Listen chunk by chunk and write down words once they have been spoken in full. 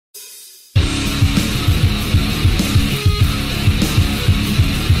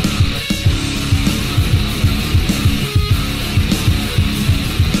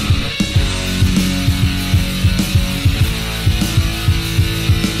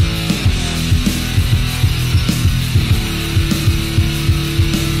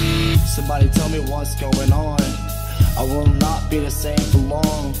what's going on. I will not be the same for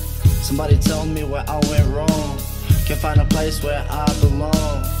long. Somebody tell me where I went wrong. Can't find a place where I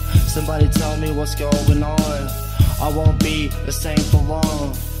belong. Somebody tell me what's going on. I won't be the same for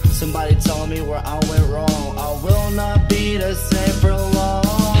long. Somebody tell me where I went wrong. I will not be the same for long.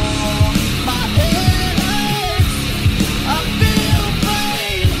 My head hurts, I feel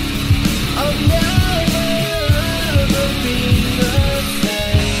pain. I'll never ever be the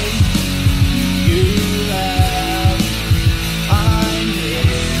same. You left, I'm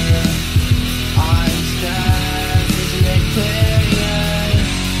here. I'm scared, isn't it clear?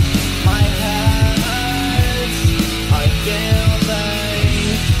 My head hurts, I feel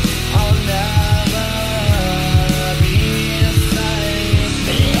pain. I'll never be the same.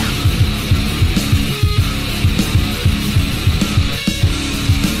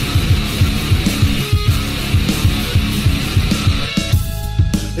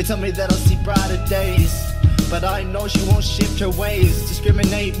 They tell me that I'll see brighter days, but I know she won't shift her ways.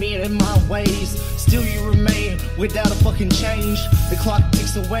 Discriminate me in my ways. Still you remain without a fucking change. The clock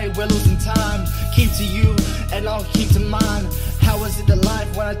ticks away, we're losing time. Keep to you and I'll keep to mine. How is it the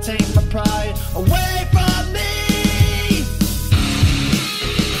life when I take my pride away from me?